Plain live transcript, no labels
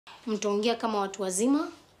mtaongea kama watu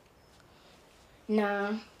wazima.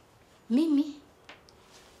 Na mimi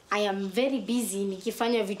I am very busy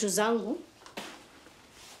nikifanya vitu zangu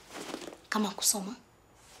kama kusoma.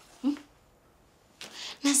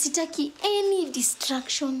 Na sitaki any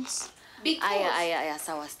distractions. Aya,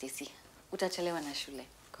 sawa Stacy. Utachelewa na shule.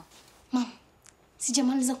 Go. Mom,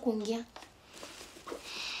 sijamaliza kuongea.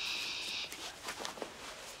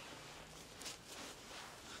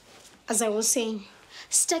 As I was saying,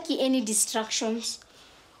 sitaki any distractions.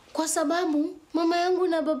 Kwa sababu mama yangu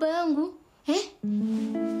na baba yangu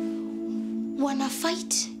wana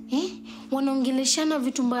fight, wanaongeleshana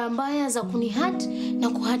vitu mbaya mbaya za kunihat na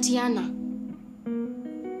kuhatiana.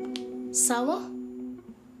 Sawa?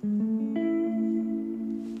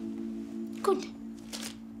 Good.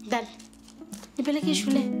 Dad, nipeleke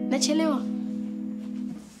shule. Nachelewa.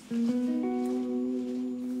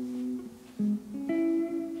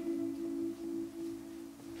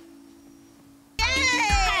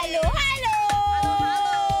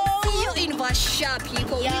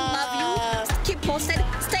 People, we love you. Keep posted.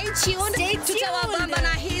 Stay tuned. Tutawabamba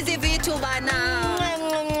na hizi vitu bana.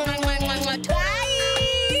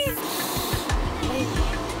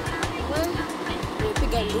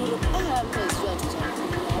 Piga nduru.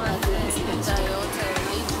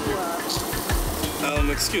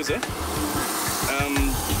 Excuse me.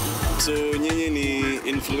 So nyinyi ni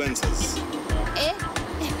influencers?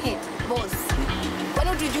 Boss.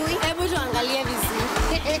 Bado tujui? Hebu tuangalie vizuri.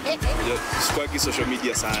 Sikwaki social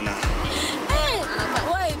media sana.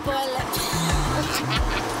 Wai pole.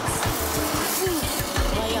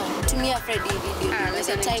 Waya, tumia Freddy video.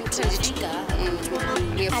 There's time tunafika.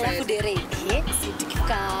 Alafu dereke.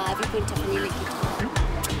 Tukifika vipo nitafanya ile kitu.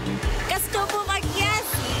 Kastopo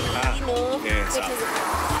makiasi. You know.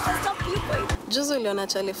 Juzi uliona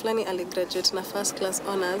chali fulani aligraduate na first class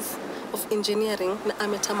honors of engineering na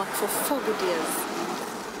ametamak for 4 good years.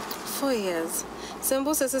 4 years.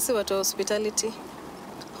 Sembuse sisi watu hospitality.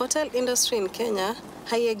 Hotel industry in Kenya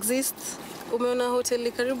hai exist. Umeona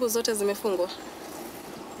hoteli karibu zote zimefungwa.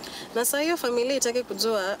 Na sasa hiyo familia itaki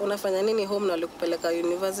kujua unafanya nini home na walikupeleka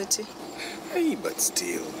university. Hey, but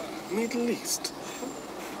still, Middle East.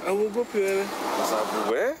 Auogopi wewe? Kwa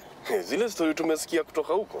sababu wewe zile story tumesikia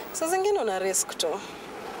kutoka huko. Sasa zingine una risk tu.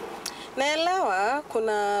 Naelewa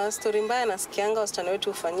kuna story mbaya nasikianga wasichana wetu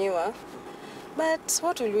ufanyiwa. But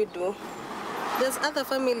what will we do? There's other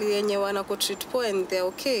family yenye wana treat poor and they're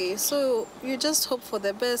okay. So you just hope for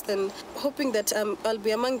the best and hoping that I'll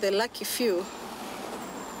be among the lucky few.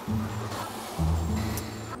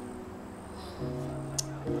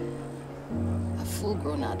 A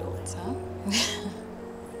full-grown adult, huh?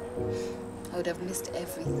 I would have missed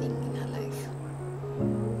everything in her life.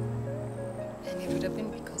 And it would have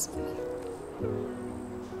been because of me.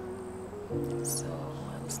 So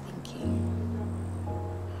I was thinking,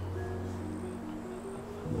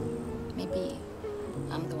 maybe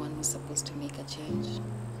I'm the one who's supposed to make a change.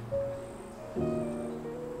 You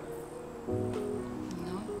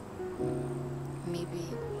know? Maybe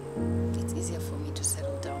it's easier for me to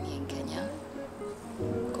settle down here in Kenya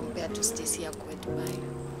compared to Stacy up in Dubai.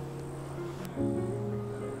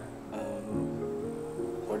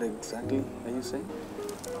 What exactly are you saying?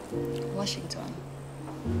 Washington.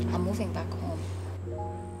 I'm moving back home.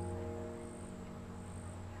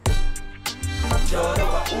 Njoro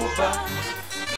wa Uber.